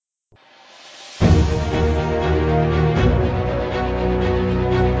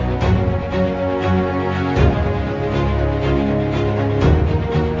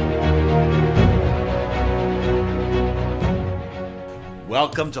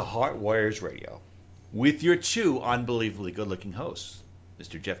Welcome to Heart Warriors Radio with your two unbelievably good looking hosts,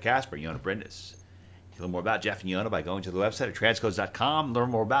 Mr. Jeff Casper and Yona Brindis. You can learn more about Jeff and Yona by going to the website at transcodes.com. Learn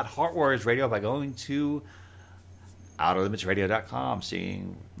more about Heart Warriors Radio by going to outerlimitsradio.com,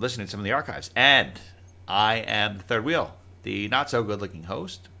 listening to some of the archives. And I am the third wheel, the not so good looking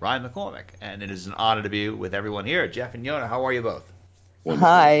host, Ryan McCormick. And it is an honor to be with everyone here. Jeff and Yona, how are you both? Wonderful.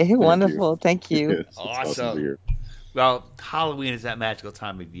 Hi, Thank you. wonderful. Thank you. It's awesome to be Awesome. here. Well, Halloween is that magical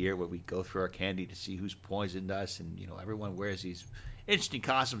time of year where we go through our candy to see who's poisoned us, and everyone wears these interesting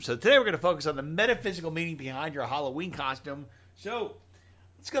costumes. So today we're going to focus on the metaphysical meaning behind your Halloween costume. So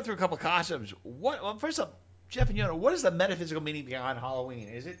let's go through a couple of costumes. Well, first up, Jeff and Yona, what is the metaphysical meaning behind Halloween?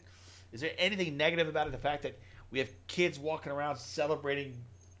 Is there anything negative about it? The fact that we have kids walking around celebrating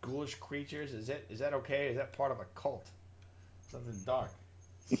ghoulish creatures, is that okay? Is that part of a cult? Something dark.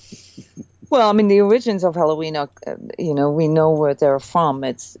 Well, I mean, the origins of Halloween are, we know where they're from.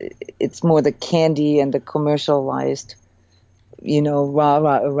 It's more the candy and the commercialized,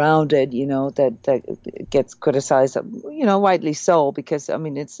 rah-rah around it, that gets criticized, rightly so, because, I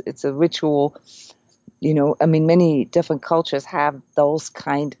mean, it's a ritual, I mean, many different cultures have those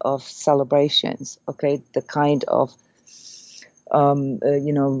kind of celebrations, okay? The kind of,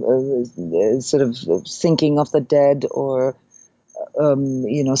 sort of thinking of the dead or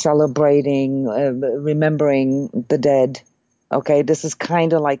celebrating, remembering the dead. Okay, this is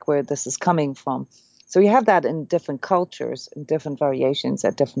kind of like where this is coming from. So you have that in different cultures, in different variations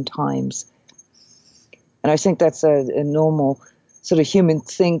at different times. And I think that's a normal sort of human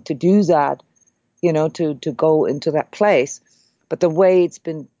thing to do that, to go into that place. But the way it's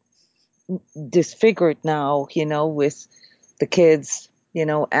been disfigured now, with the kids,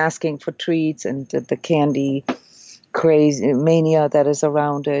 asking for treats and the candy crazy mania that is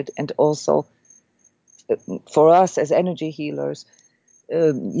around it, and also for us as energy healers,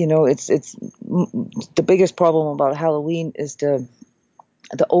 it's the biggest problem about Halloween is the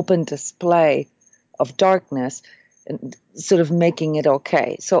open display of darkness and sort of making it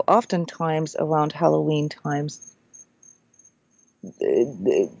okay. So oftentimes around Halloween times,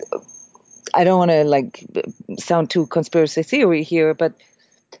 I don't want to sound too conspiracy theory here, but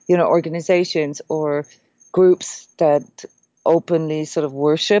organizations or groups that openly sort of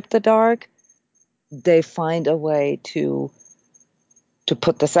worship the dark, they find a way to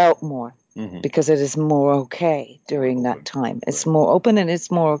put this out more, because it is more okay during that time. It's more open and it's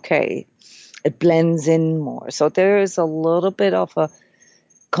more okay. It blends in more. So there is a little bit of a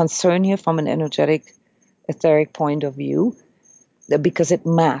concern here from an energetic, etheric point of view, because it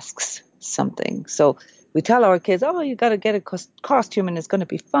masks something. So we tell our kids, oh, you got to get a costume and it's going to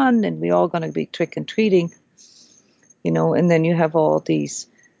be fun and we're all going to be trick and treating, and then you have all these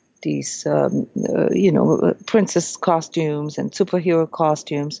princess costumes and superhero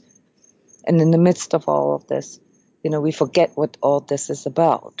costumes. And in the midst of all of this, we forget what all this is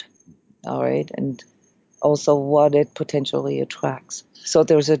about. All right. And also what it potentially attracts. So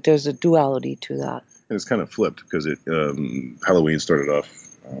there's a duality to that. And it's kind of flipped because Halloween started off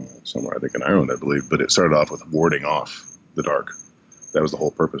somewhere, I think in Ireland, I believe, but it started off with warding off the dark. That was the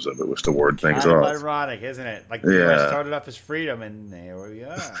whole purpose of it, was to ward things Kind of off. ironic, isn't it? Like the U.S. Yeah. started off as freedom, and there we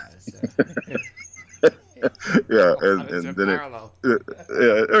are. So. Yeah, It's a and then parallel. yeah,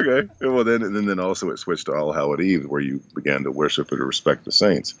 okay. Well, then also it switched to All Hallowed Eve, where you began to worship and respect the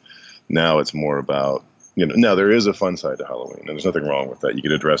saints. Now it's more about, now there is a fun side to Halloween, and there's nothing wrong with that. You get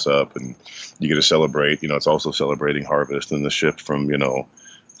to dress up and you get to celebrate. It's also celebrating harvest and the shift from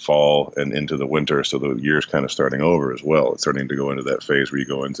fall and into the winter, so the year's kind of starting over as well. It's starting to go into that phase where you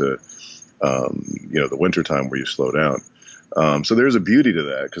go into the winter time where you slow down. So there's a beauty to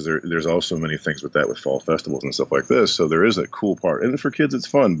that, because there's also many things with that, with fall festivals and stuff like this. So there is a cool part, and for kids it's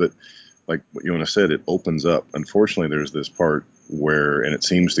fun, but like what Yona said, it opens up. Unfortunately, there's this part where, and it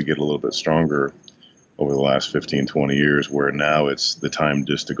seems to get a little bit stronger over the last 15, 20 years, where now it's the time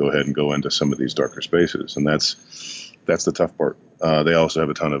just to go ahead and go into some of these darker spaces, and that's the tough part. They also have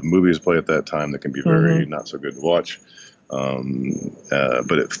a ton of movies to play at that time that can be very not so good to watch.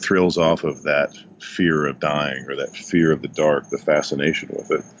 But it thrills off of that fear of dying, or that fear of the dark, the fascination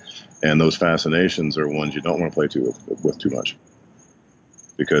with it. And those fascinations are ones you don't want to play with too much.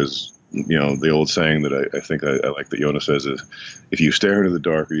 Because, the old saying that I think I like that Yona says is, if you stare into the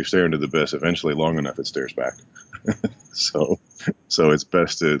dark or you stare into the abyss, eventually long enough it stares back. So it's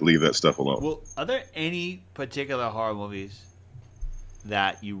best to leave that stuff alone. Well, are there any particular horror movies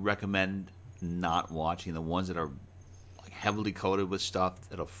that you recommend not watching. The ones that are like heavily coated with stuff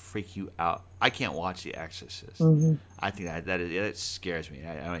that'll freak you out. I can't watch The Exorcist. Hmm. I think that scares me.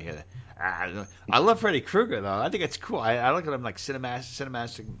 I don't hear that. I love Freddy Krueger though. I think it's cool. I look at them like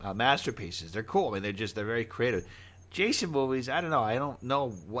cinematic masterpieces. They're cool. I mean, they're very creative. Jason movies. I don't know. I don't know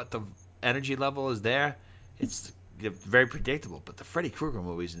what the energy level is there. It's very predictable. But the Freddy Krueger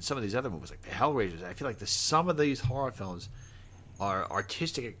movies and some of these other movies, like the Hellraisers, I feel like some of these horror films are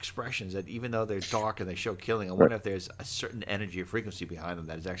artistic expressions that even though they're dark and they show killing, I Right. wonder if there's a certain energy or frequency behind them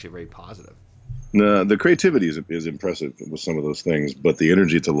that is actually very positive. No, the creativity is impressive with some of those things, but the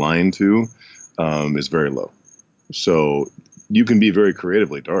energy it's aligned to is very low. So you can be very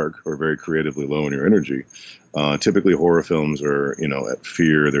creatively dark or very creatively low in your energy. Typically, horror films are, at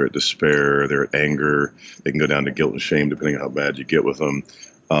fear, they're at despair, they're at anger. They can go down to guilt and shame depending on how bad you get with them.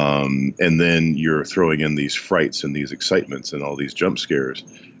 And then you're throwing in these frights and these excitements and all these jump scares,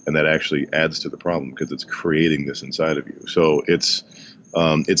 and that actually adds to the problem because it's creating this inside of you. So it's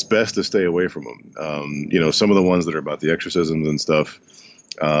best to stay away from them. Some of the ones that are about the exorcisms and stuff.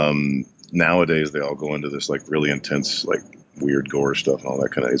 Nowadays, they all go into this like really intense, like weird gore stuff and all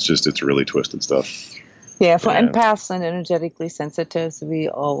that kind of. It's really twisted stuff. Yeah, for Yeah. empaths and energetically sensitives, we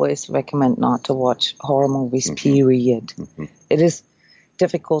always recommend not to watch horror movies, Mhm. period. Mhm. It is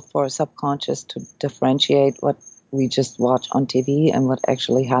difficult for our subconscious to differentiate what we just watch on TV and what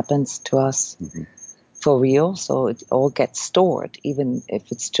actually happens to us Mhm. for real. So it all gets stored, even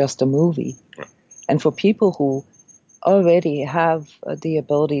if it's just a movie. Right. And for people who already have the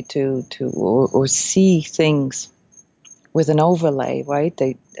ability or see things with an overlay, right?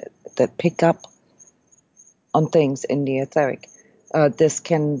 That pick up on things in the etheric. This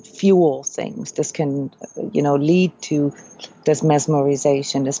can fuel things. This can, lead to this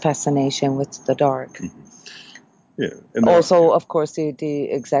mesmerization, this fascination with the dark. Yeah, and Also, of course, the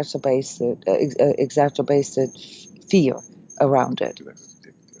exacerbated fear around it.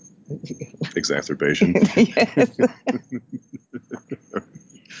 exacerbation. Yes.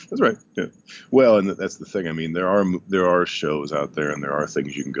 That's right. Yeah. Well, and that's the thing. I mean, there are shows out there, and there are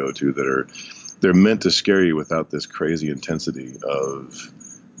things you can go to that they're meant to scare you without this crazy intensity of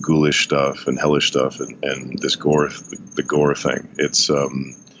ghoulish stuff and hellish stuff and this the gore thing. It's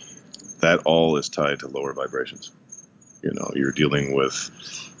that all is tied to lower vibrations. You're dealing with.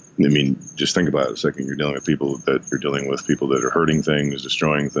 I mean, just think about it a second. You're dealing with people that are hurting things,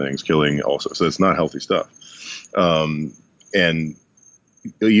 destroying things, killing. Also, so it's not healthy stuff. And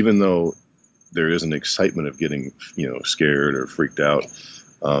even though there is an excitement of getting, scared or freaked out,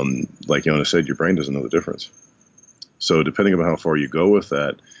 like Yona said, your brain doesn't know the difference. So depending on how far you go with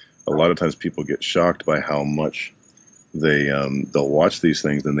that, a lot of times people get shocked by how much they'll watch these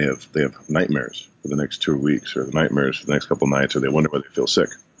things and they have nightmares for the next 2 weeks or the nightmares for the next couple of nights, or they wonder why they feel sick.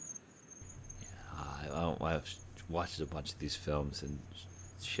 I've watched a bunch of these films, and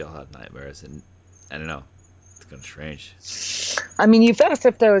she'll have nightmares, and I don't know. It's kind of strange. I mean, you've asked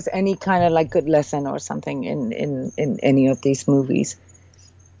if there was any kind of like good lesson or something in any of these movies.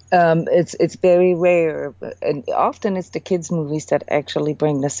 It's very rare, and often it's the kids' movies that actually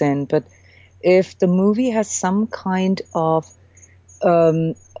bring this in. But if the movie has some kind of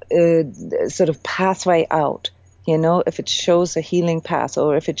um, sort of pathway out, if it shows a healing path,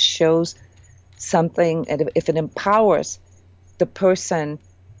 or if it shows something, and if it empowers the person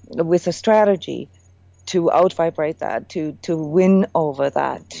with a strategy to outvibrate that, to win over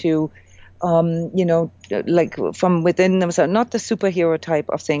that, to like from within themselves, not the superhero type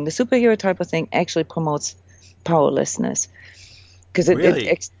of thing. The superhero type of thing actually promotes powerlessness because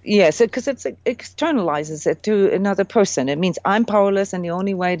Really? yes, because it externalizes it to another person. It means I'm powerless, and the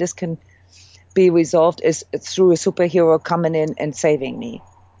only way this can be resolved is through a superhero coming in and saving me.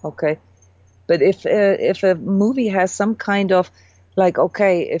 Okay, but if a movie has some kind of like,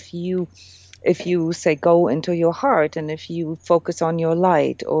 okay, if you say go into your heart, and if you focus on your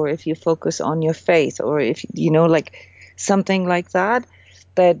light, or if you focus on your faith, or if like something like that,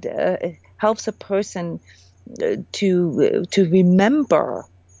 that helps a person to remember,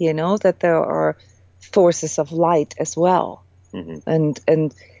 that there are forces of light as well. Mm-hmm.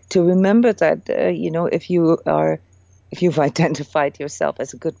 And to remember that if you've identified yourself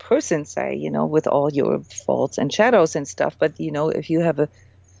as a good person, say, with all your faults and shadows and stuff, but if you have a,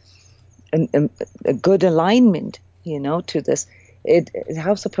 a good alignment, to this, it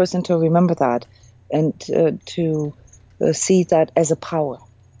helps a person to remember that, and to see that as a power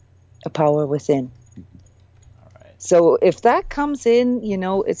within. All right. So if that comes in,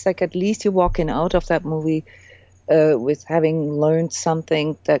 it's like at least you're walking out of that movie with having learned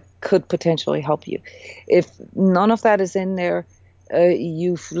something that could potentially help you. If none of that is in there,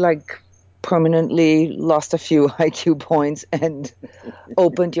 you've like permanently lost a few IQ points and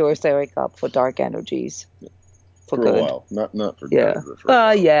opened your etheric up for dark energies for a good. while, not for Yeah. good, but for a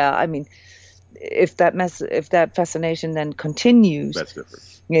while. Yeah. I mean, if that fascination then continues, That's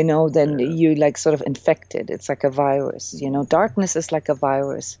different. then Yeah. you like sort of infected. It's like a virus. Darkness is like a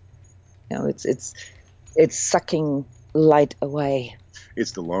virus. It's sucking light away.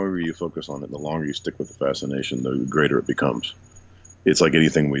 It's the longer you focus on it, the longer you stick with the fascination, the greater it becomes. It's like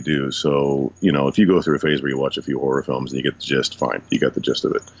anything we do. So, if you go through a phase where you watch a few horror films and you get the gist, fine, you got the gist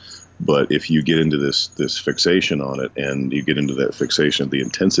of it. But if you get into this fixation on it, and you get into that fixation of the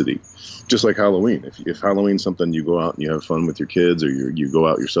intensity, just like Halloween. If Halloween's something you go out and you have fun with your kids, or you go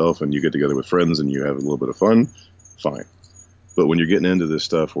out yourself and you get together with friends and you have a little bit of fun, fine. But when you're getting into this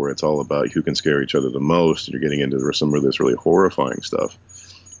stuff where it's all about who can scare each other the most, and you're getting into some of this really horrifying stuff,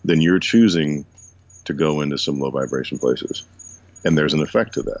 then you're choosing to go into some low vibration places. And there's an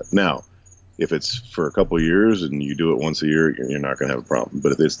effect to that. Now, if it's for a couple of years and you do it once a year, you're not going to have a problem.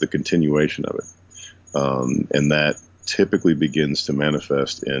 But if it's the continuation of it, and that typically begins to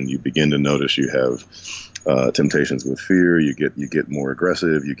manifest, and you begin to notice you have temptations with fear, you get more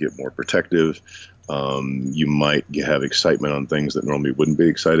aggressive, you get more protective. You might have excitement on things that normally wouldn't be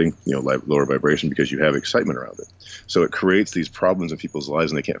exciting, like lower vibration, because you have excitement around it. So it creates these problems in people's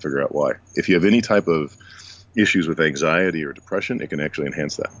lives, and they can't figure out why. If you have any type of issues with anxiety or depression, it can actually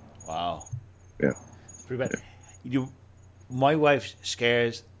enhance that. Wow. Yeah. It's pretty bad. My wife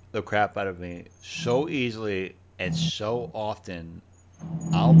scares the crap out of me so easily and so often.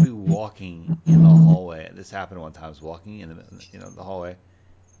 I'll be walking in the hallway. This happened one time. I was walking in the hallway,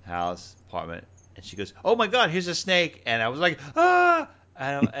 house, apartment, and she goes, "Oh my God, here's a snake!" And I was like, "Ah!"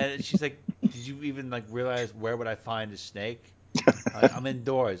 And she's like, "Did you even like realize where would I find a snake? I'm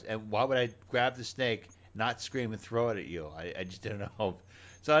indoors, and why would I grab the snake, not scream and throw it at you? I just didn't know."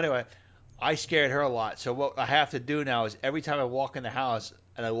 So anyway, I scared her a lot. So what I have to do now is every time I walk in the house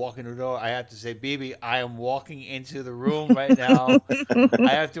and I walk in the door, I have to say, "Bibi, I am walking into the room right now."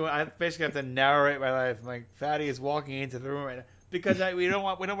 I basically have to narrate my life. I'm like, Fatty is walking into the room right now because we don't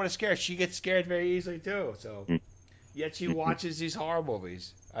want to scare her. She gets scared very easily too. So yet she Mm-hmm. watches these horror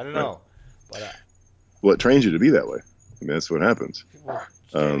movies. I don't Right. know, but Well, it trains you to be that way. I mean, that's what happens. well,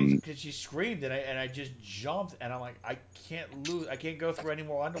 scared Um, because she screamed and I just jumped and I'm like, I can't lose. I can't go through any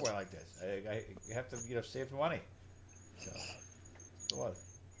more underwear like this. I have to save money. So it was.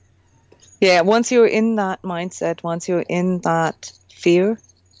 Yeah, once you're in that mindset, once you're in that fear,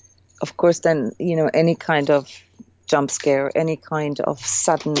 of course, then, any kind of jump scare, any kind of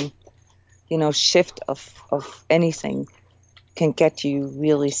sudden, shift of anything can get you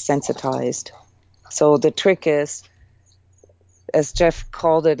really sensitized. So the trick is, as Jeff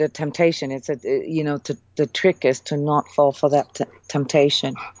called it, a temptation. The trick is to not fall for that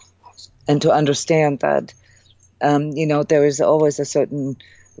temptation, and to understand that, there is always a certain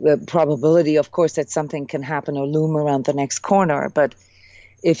probability, of course, that something can happen or loom around the next corner. But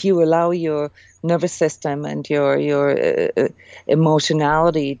if you allow your nervous system and your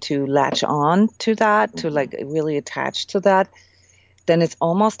emotionality to latch on to that, to like really attach to that, then it's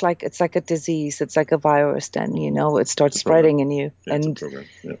like a disease. It's like a virus. Then it starts spreading in you, yeah, it's a and program.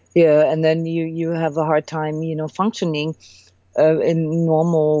 Yeah. and then you have a hard time, functioning in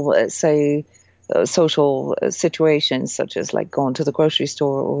normal, say, social situations, such as like going to the grocery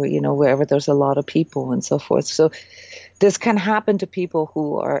store, or wherever there's a lot of people and so forth. So this can happen to people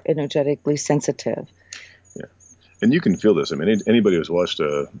who are energetically sensitive. Yeah. And you can feel this. I mean, anybody who's watched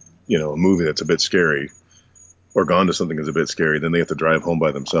a movie that's a bit scary, or gone to something that's a bit scary, then they have to drive home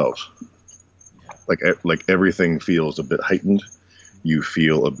by themselves. Yeah. Like everything feels a bit heightened. You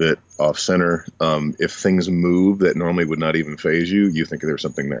feel a bit off center. If things move that normally would not even phase you, you think there's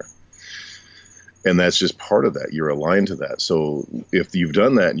something there. And that's just part of that. You're aligned to that. So if you've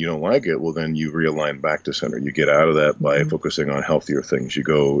done that and you don't like it, well, then you realign back to center. You get out of that by focusing on healthier things. You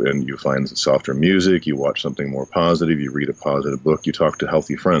go and you find softer music. You watch something more positive. You read a positive book. You talk to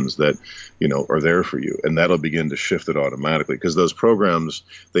healthy friends that, are there for you. And that'll begin to shift it automatically, because those programs,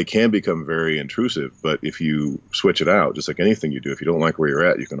 they can become very intrusive. But if you switch it out, just like anything you do, if you don't like where you're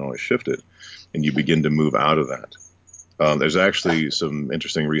at, you can always shift it, and you begin to move out of that. There's actually some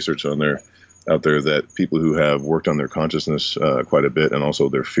interesting research out there that people who have worked on their consciousness quite a bit, and also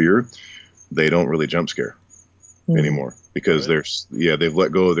their fear, they don't really jump scare anymore, because they've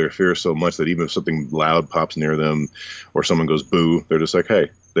let go of their fear so much that even if something loud pops near them, or someone goes boo, they're just like, hey,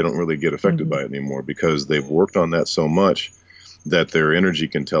 they don't really get affected by it anymore, because they've worked on that so much that their energy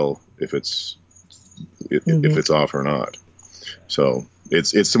can tell if it's off or not. So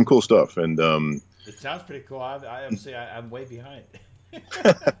it's some cool stuff. And It sounds pretty cool. I obviously I'm way behind.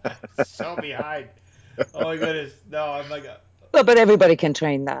 So behind. Oh my goodness. No, I'm like, Well, but everybody can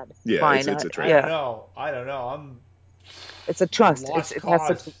train that. Yeah, Fine. it's a I don't training. Yeah, know. I don't know. I'm it's a trust. lost It has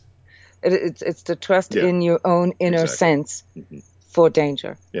to. cause. It's the trust Yeah, in your own inner exactly. sense Hmm. for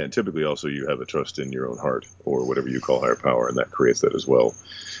danger. Yeah, and typically also you have a trust in your own heart or whatever you call higher power, and that creates that as well.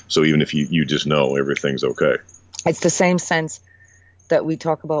 So even if you just know everything's okay. It's the same sense that we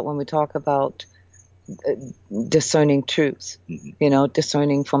talk about when we talk about uh, discerning truth. Hmm.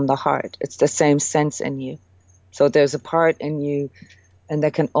 Discerning from the heart. It's the same sense in you. So there's a part in you, and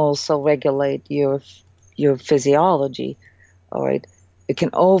that can also regulate your physiology. All right. It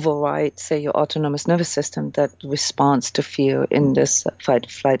can override, say, your autonomous nervous system that responds to fear in this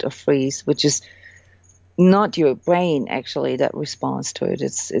fight, flight, or freeze, which is not your brain actually that responds to it.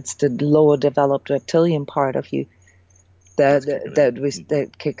 It's the lower developed reptilian part of you that That's kicking in. that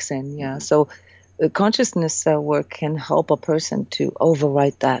that kicks in. Yeah. Hmm. So consciousness work can help a person to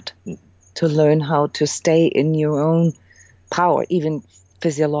override that, Hmm. to learn how to stay in your own power, even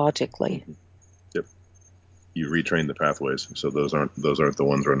physiologically. Hmm. Yep. You retrain the pathways, so those aren't the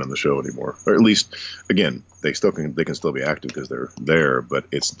ones running the show anymore. Or at least, again, they can still be active because they're there, but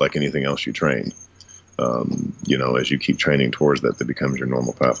it's like anything else you train. As you keep training towards that, that becomes your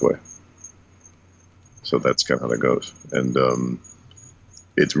normal pathway. So that's kind of how that goes. And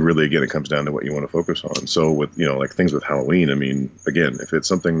it's really, again, it comes down to what you want to focus on. So with, like things with Halloween, I mean, again, if it's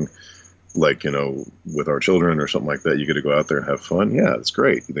something like, with our children or something like that, you get to go out there and have fun. Yeah, it's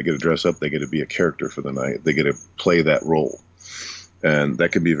great. They get to dress up. They get to be a character for the night. They get to play that role. And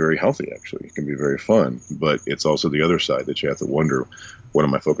that can be very healthy, actually. It can be very fun, but it's also the other side that you have to wonder, what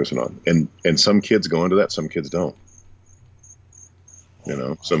am I focusing on? And some kids go into that, some kids don't.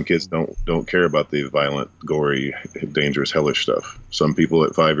 Some kids don't care about the violent, gory, dangerous, hellish stuff. Some people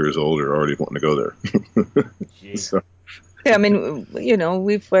at 5 years old are already wanting to go there. Jeez. So Yeah, I mean,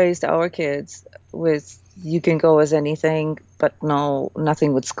 we've raised our kids with you can go as anything, but no,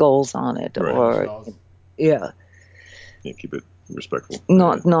 nothing with skulls on it, right, No or skulls. yeah, yeah, keep it respectful.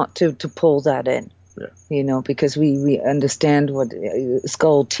 Yeah, not to pull that in, yeah, because we understand what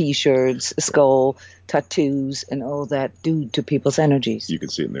skull T-shirts, right. skull tattoos, and all that do to people's energies. You can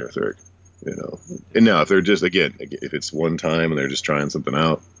see it in their etheric. And now if they're just, again, if it's one time and they're just trying something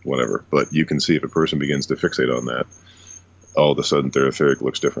out, whatever. But you can see if a person begins to fixate on that, all of a sudden their etheric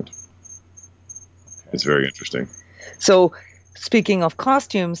looks different. It's Okay. very interesting. So, speaking of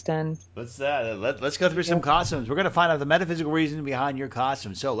costumes, then Let's go through some costumes. We're gonna find out the metaphysical reason behind your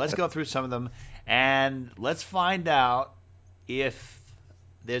costume. So let's go through some of them and let's find out if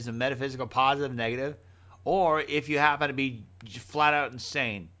there's a metaphysical positive, negative, or if you happen to be flat out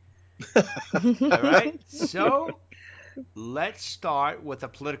insane. All right. So let's start with a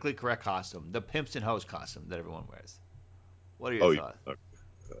politically correct costume, the pimps and hoes costume that everyone wears. What are your Oh, thoughts?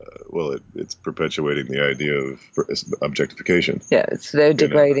 well, it's perpetuating the idea of objectification. yeah, it's very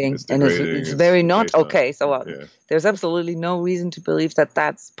degrading, It's and degrading. it's It's very not based on, okay. So yeah, there's absolutely no reason to believe that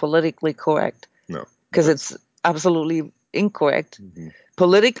that's politically correct, no, but because that's it's absolutely incorrect. mhm.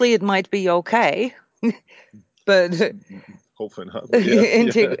 Politically, it might be okay, but Hopefully not. But yeah,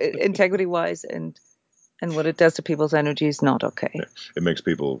 yeah, integrity wise and what it does to people's energy is not okay. yeah. It makes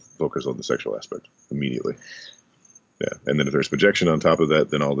people focus on the sexual aspect immediately. Yeah, and then if there's projection on top of that,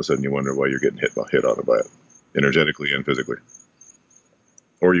 then all of a sudden you wonder why you're getting hit on it by it, energetically and physically,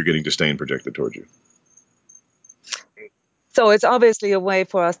 or you're getting disdain projected towards you. So it's obviously a way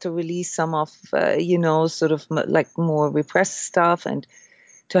for us to release some of, sort of like more repressed stuff, and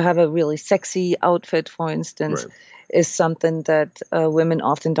to have a really sexy outfit, for instance, Right. is something that women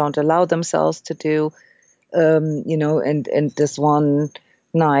often don't allow themselves to do. And this one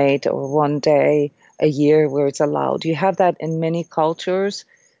night or one day a year where it's allowed. You have that in many cultures,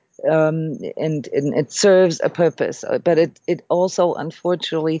 and it serves a purpose, but it also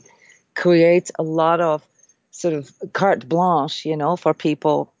unfortunately creates a lot of sort of carte blanche, for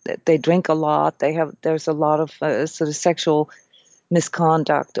people. They drink a lot. There's a lot of sort of sexual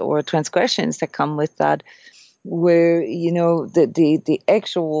misconduct or transgressions that come with that, where the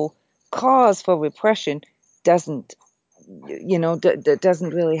actual cause for repression doesn't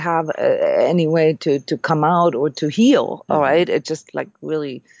doesn't really have any way to come out or to heal. All Mm-hmm. right, it just like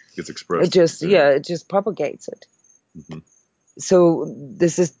really It's it expressed. just Yeah. it just propagates it. Mm-hmm. So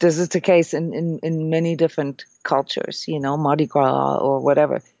this is the case in many different cultures, Mardi Gras or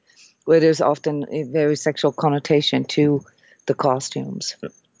whatever, where there's often a very sexual connotation to the costumes. Yeah.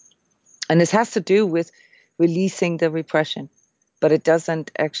 And this has to do with releasing the repression, but it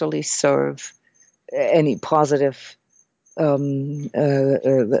doesn't actually serve any positive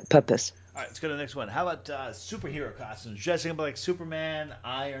purpose. All right, let's go to the next one. How about superhero costumes? Dressing up like Superman,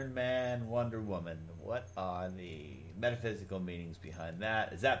 Iron Man, Wonder Woman. What are the metaphysical meanings behind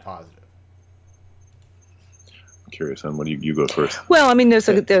that? Is that positive? I'm curious, hon. What do you go first? Well, I mean, there's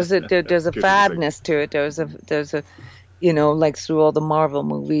a Give me the thing. fadness to it. There's a like through all the Marvel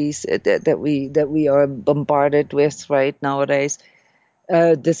movies that we are bombarded with right nowadays.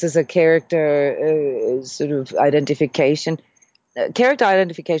 This is a character sort of identification. Character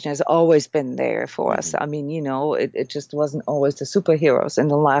identification has always been there for us. I mean, it just wasn't always the superheroes. In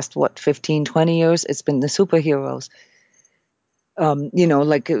the last, 15, 20 years, it's been the superheroes.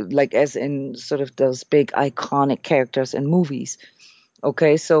 Like as in sort of those big iconic characters in movies.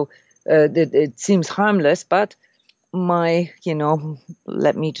 Okay, so it seems harmless, but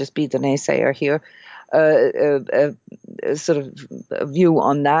let me just be the naysayer here, sort of a view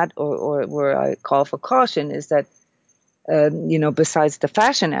on that, or where I call for caution, is that, besides the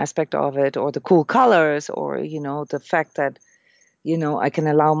fashion aspect of it, or the cool colors, or, the fact that, I can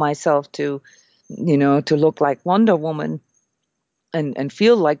allow myself to look like Wonder Woman and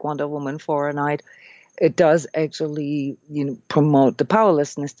feel like Wonder Woman for a night, it does actually, promote the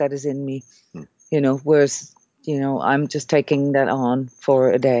powerlessness that is in me, whereas, I'm just taking that on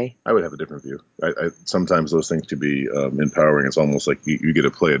for a day. I would have a different view. Sometimes those things could be empowering. It's almost like you get to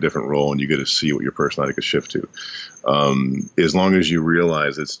play a different role and you get to see what your personality could shift to. As long as you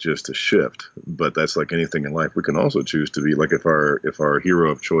realize it's just a shift, but that's like anything in life. We can also choose to be like, if our hero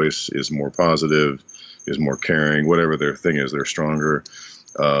of choice is more positive, is more caring, whatever their thing is, they're stronger.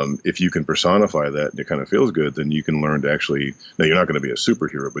 If you can personify that and it kind of feels good, then you can learn to actually, now you're not going to be a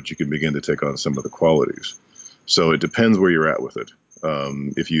superhero, but you can begin to take on some of the qualities. So it depends where you're at with it.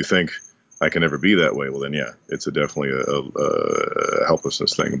 If you think I can never be that way, well then yeah, it's definitely a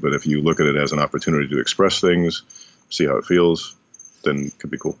helplessness thing. But if you look at it as an opportunity to express things, see how it feels, then it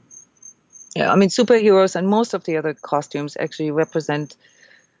could be cool. Yeah, I mean, superheroes and most of the other costumes actually represent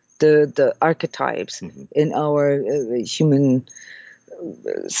the archetypes in our human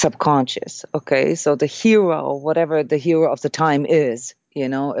subconscious. Okay, so the hero, whatever the hero of the time is,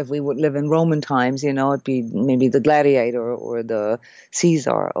 if we would live in Roman times, it'd be maybe the gladiator or the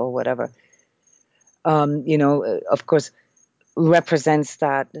Caesar or whatever. Of course, represents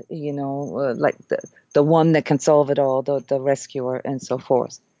that, like the one that can solve it all, the rescuer, and so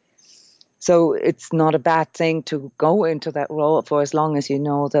forth. So it's not a bad thing to go into that role for as long as you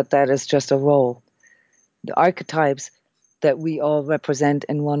know that that is just a role. The archetypes that we all represent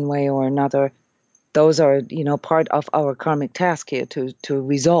in one way or another, those are, part of our karmic task here to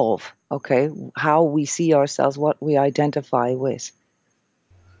resolve, okay, how we see ourselves, what we identify with.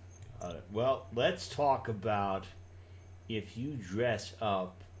 Well, let's talk about if you dress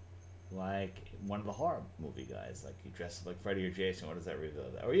up like one of the horror movie guys, like you dress up like Freddy or Jason. What does that reveal?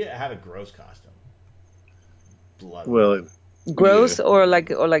 Or you have a gross costume, Well, blood-related. yeah. Gross or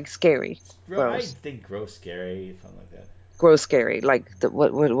like scary? I Gross. think gross, scary, something like that. Gross scary, like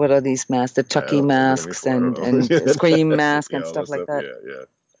what are these masks, the I Chucky don't know. What are they masks for? I don't and know. Scream mask Yeah, and all that stuff like stuff. that. Yeah, yeah.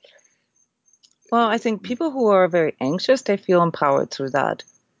 Well, I think people who are very anxious, they feel empowered through that.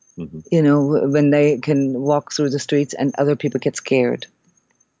 Mm-hmm. When they can walk through the streets and other people get scared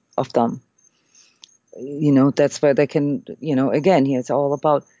of them. That's where they can, again, here it's all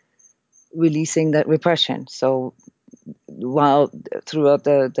about releasing that repression. So while throughout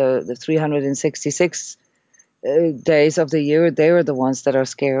the 366 days of the year, they are the ones that are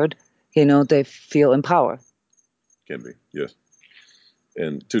scared, they feel empowered. Can be, yes.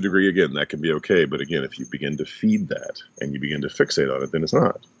 And to a degree, again, that can be okay. But again, if you begin to feed that and you begin to fixate on it, then it's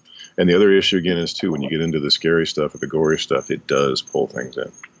not. And the other issue, again, is too, when you get into the scary stuff or the gory stuff, it does pull things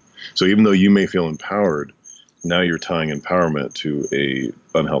in. So even though you may feel empowered, now you're tying empowerment to a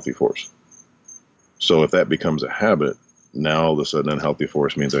unhealthy force. So if that becomes a habit, now all of a sudden unhealthy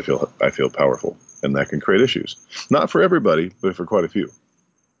force means I feel powerful, and that can create issues. Not for everybody, but for quite a few.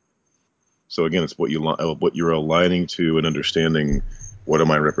 So again, it's what you're aligning to and understanding. What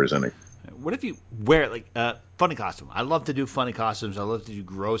am I representing? What if you wear like funny costume? I love to do funny costumes. I love to do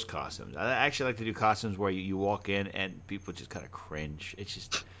gross costumes. I actually like to do costumes where you walk in and people just kind of cringe. It's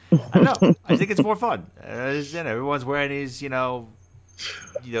just I don't know. I think it's more fun. Everyone's wearing these, Well,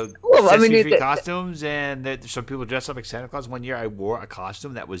 I mean, Sesame Street costumes, and some people dress up like Santa Claus. One year, I wore a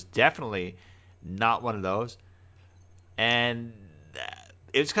costume that was definitely not one of those, and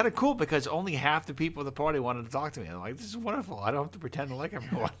it was kind of cool because only half the people at the party wanted to talk to me. I'm like, this is wonderful. I don't have to pretend to like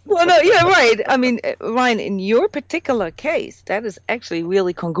everyone. well, no, yeah, right. I mean, Ryan, in your particular case, that is actually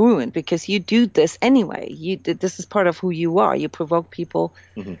really congruent because you do this anyway. This is part of who you are. You provoke people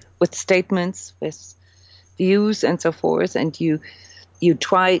Mm-hmm. with statements, with views, and so forth, and you you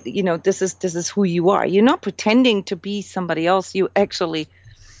try, this is who you are. You're not pretending to be somebody else. You actually,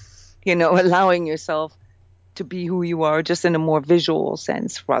 allowing yourself to be who you are, just in a more visual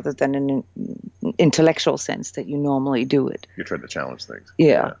sense rather than in an intellectual sense that you normally do it. You're trying to challenge things.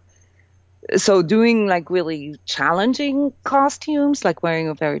 Yeah. So doing like really challenging costumes, like wearing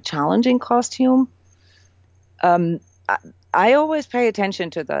a very challenging costume, I always pay attention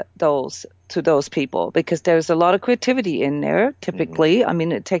to those people, because there's a lot of creativity in there typically. I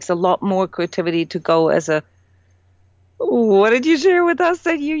mean, it takes a lot more creativity to go as a. What did you share with us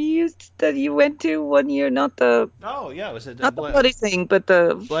that you went to one year? Not the Oh yeah, it was not the bloody thing, but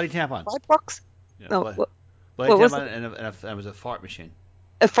the bloody tampons. fright box. Yeah, No, bloody what was tampon, it? and it was a fart machine.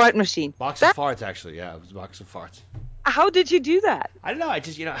 A fright machine. Box of That. farts, actually. Yeah, it was a box of farts. How did you do that? I don't know. I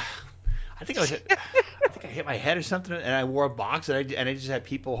just, I think I think I hit my head or something, and I wore a box, and I just had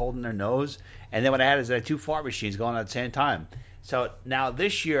people holding their nose, and then what I had is I had two fart machines going at the same time. So now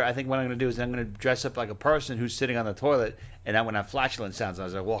this year, I think what I'm going to do is I'm going to dress up like a person who's sitting on the toilet, and I'm going to have flatulent sounds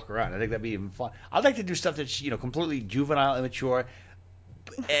as I walk around. I think that'd be even fun. I'd like to do stuff that's completely juvenile, immature,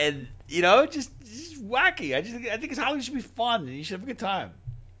 and just wacky. I think it's Halloween should be fun, and you should have a good time.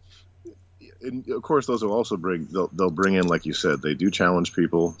 And of course, those will also they'll bring in, like you said, they do challenge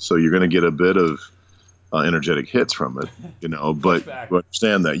people, so you're going to get a bit of energetic hits from it, but Pushback. you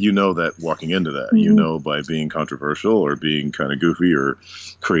understand that, that walking into that, by being controversial or being kind of goofy or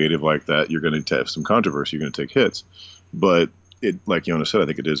creative like that, you're going to have some controversy, you're going to take hits. But it, like Yona said, I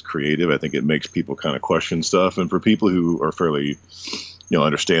think it is creative. I think it makes people kind of question stuff, and for people who are fairly,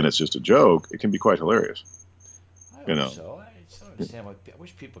 understand it's just a joke, it can be quite hilarious. I you hope know so. I just don't understand why. I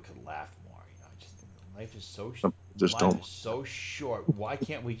wish people could laugh more. I just think just life don't. is so short. Why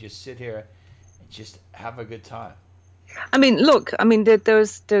can't we just sit here and just have a good time? I mean, look, I mean,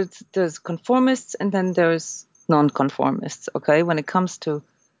 there's conformists and then there's non-conformists. Okay, when it comes to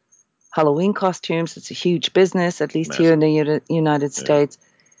Halloween costumes, it's a huge business, at least here in Massive. the United Yeah. States.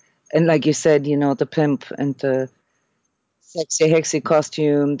 And like you said, the pimp and the sexy hexy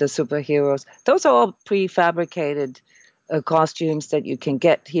costume, the superheroes, those are all prefabricated costumes that you can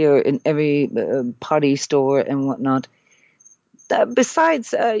get here in every party store and whatnot.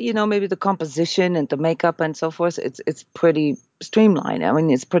 Besides, maybe the composition and the makeup and so forth, it's pretty streamlined. I mean,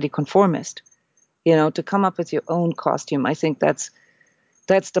 it's pretty conformist. To come up with your own costume, I think that's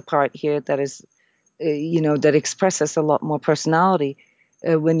the part here that is, that expresses a lot more personality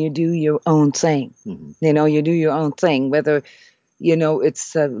when you do your own thing. You do your own thing, whether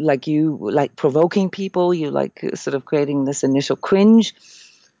it's like provoking people, you like sort of creating this initial cringe,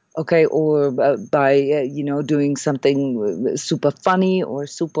 okay, or by doing something super funny or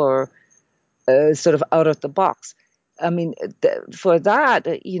super sort of out of the box. I mean, for that,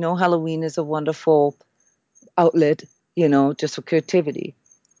 Halloween is a wonderful outlet, just for creativity.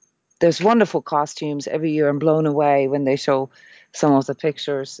 There's wonderful costumes every year. I'm blown away when they show some of the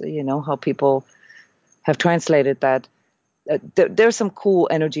pictures, how people have translated that. There's some cool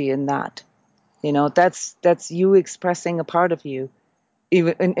energy in that. That's you expressing a part of you.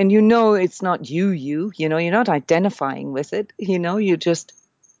 Even and it's not you're not identifying with it. You're just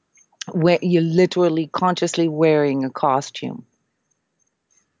you're literally consciously wearing a costume.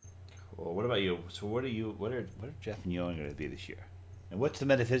 Well, what about you? So, what are Jeff and Young going to be this year? And what's the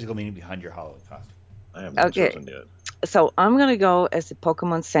metaphysical meaning behind your Halloween costume? I have not Okay, chosen yet. so I'm gonna go as the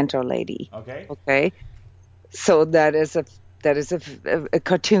Pokemon Center lady. Okay. Okay, so that is a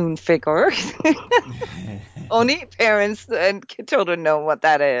cartoon figure. Only parents and children know what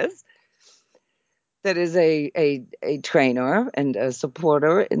that is. That is a trainer and a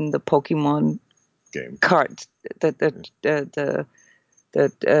supporter in the Pokemon Game. card, the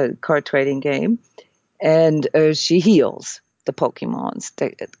card trading game, and she heals the Pokemons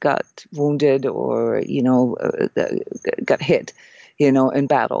that got wounded or got hit, in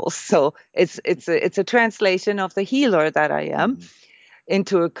battles. So it's a translation of the healer that I am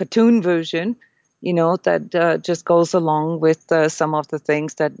into a cartoon version, that just goes along with some of the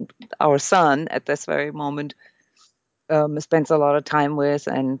things that our son at this very moment spends a lot of time with.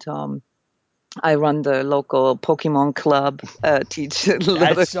 And I run the local Pokemon club, teach a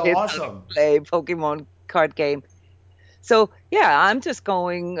lot That's of so kids how to awesome. play Pokemon card game. So yeah, I'm just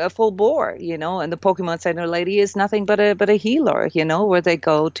going full bore, and the Pokemon Center lady is nothing but a healer, where they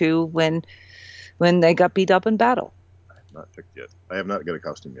go to when they got beat up in battle. Not picked yet. I have not got a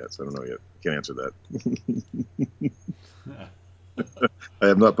costume yet, so I don't know yet. Can't answer that. I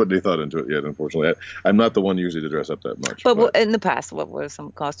have not put any thought into it yet, unfortunately. I'm not the one usually to dress up that much, But but in the past, what were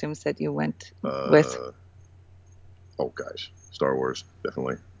some costumes that you went with? uh, oh gosh, Star Wars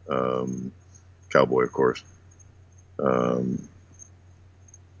definitely. Cowboy, of course. Um,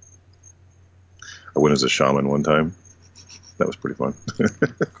 I went as a shaman one time. That was pretty fun.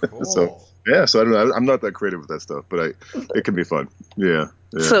 So Cool. yeah, so I don't know. I'm not that creative with that stuff, but it can be fun. Yeah,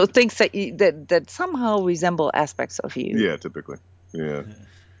 yeah, So things that that somehow resemble aspects of you. yeah. Typically, yeah.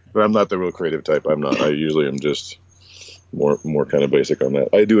 But I'm not the real creative type. I'm not. I usually am just more kind of basic on that.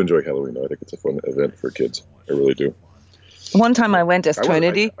 I do enjoy Halloween though. I think it's a fun event for It's so kids. much I really do. fun. One time I Well, went as I was.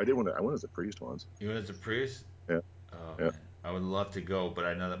 Trinity. I did want to. I went as a priest once. you went as a priest? Yeah, Oh yeah. man, I would love to go, but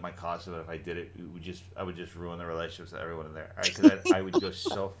I know that my costume, if I did it, I would just ruin the relationships with everyone in there. Because I would go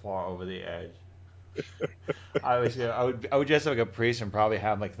so far over the edge. I would dress up like a priest and probably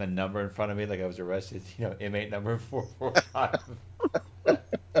have like the number in front of me, like I was arrested. Inmate number 445.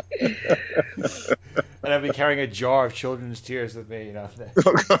 And I'd be carrying a jar of children's tears with me. Oh,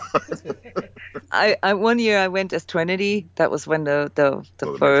 God. I one year I went as Trinity. That was when the Oh, the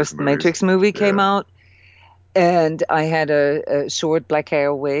Matrix first movies. Matrix movie came Yeah. out, and I had a short black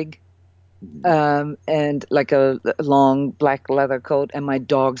hair wig, Mhm. and like a long black leather coat, and my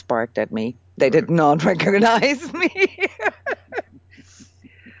dogs barked at me. They Okay. did not recognize me.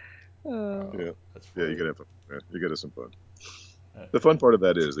 Oh. Yeah. Oh, that's Yeah. You funny. gotta have fun. Yeah, you gotta have some fun. Uh, The fun part of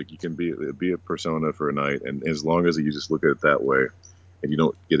that is like you can be a persona for a night, and as long as you just look at it that way, and you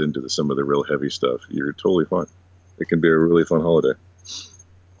don't get into some of the real heavy stuff, you're totally fine. It can be a really fun holiday.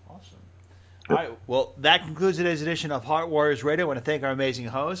 Awesome. All Yep. right. Well, that concludes today's edition of Heart Warriors Radio. I want to thank our amazing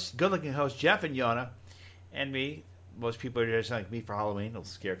hosts, good-looking hosts Jeff and Yona, and me. Most people are just like me for Halloween. It'll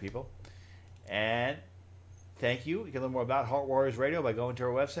scare people. And thank you. You can learn more about Heart Warriors Radio by going to our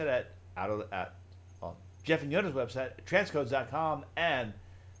website at well, Jeff and Yona's website, transcodes.com, and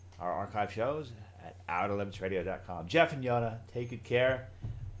our archive shows at outerlimitsradio.com. Jeff and Yona, take good care.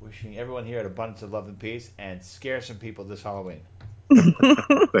 Wishing everyone here an abundance of love and peace, and scare some people this Halloween.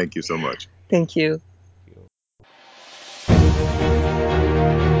 Thank you so much. Thank you.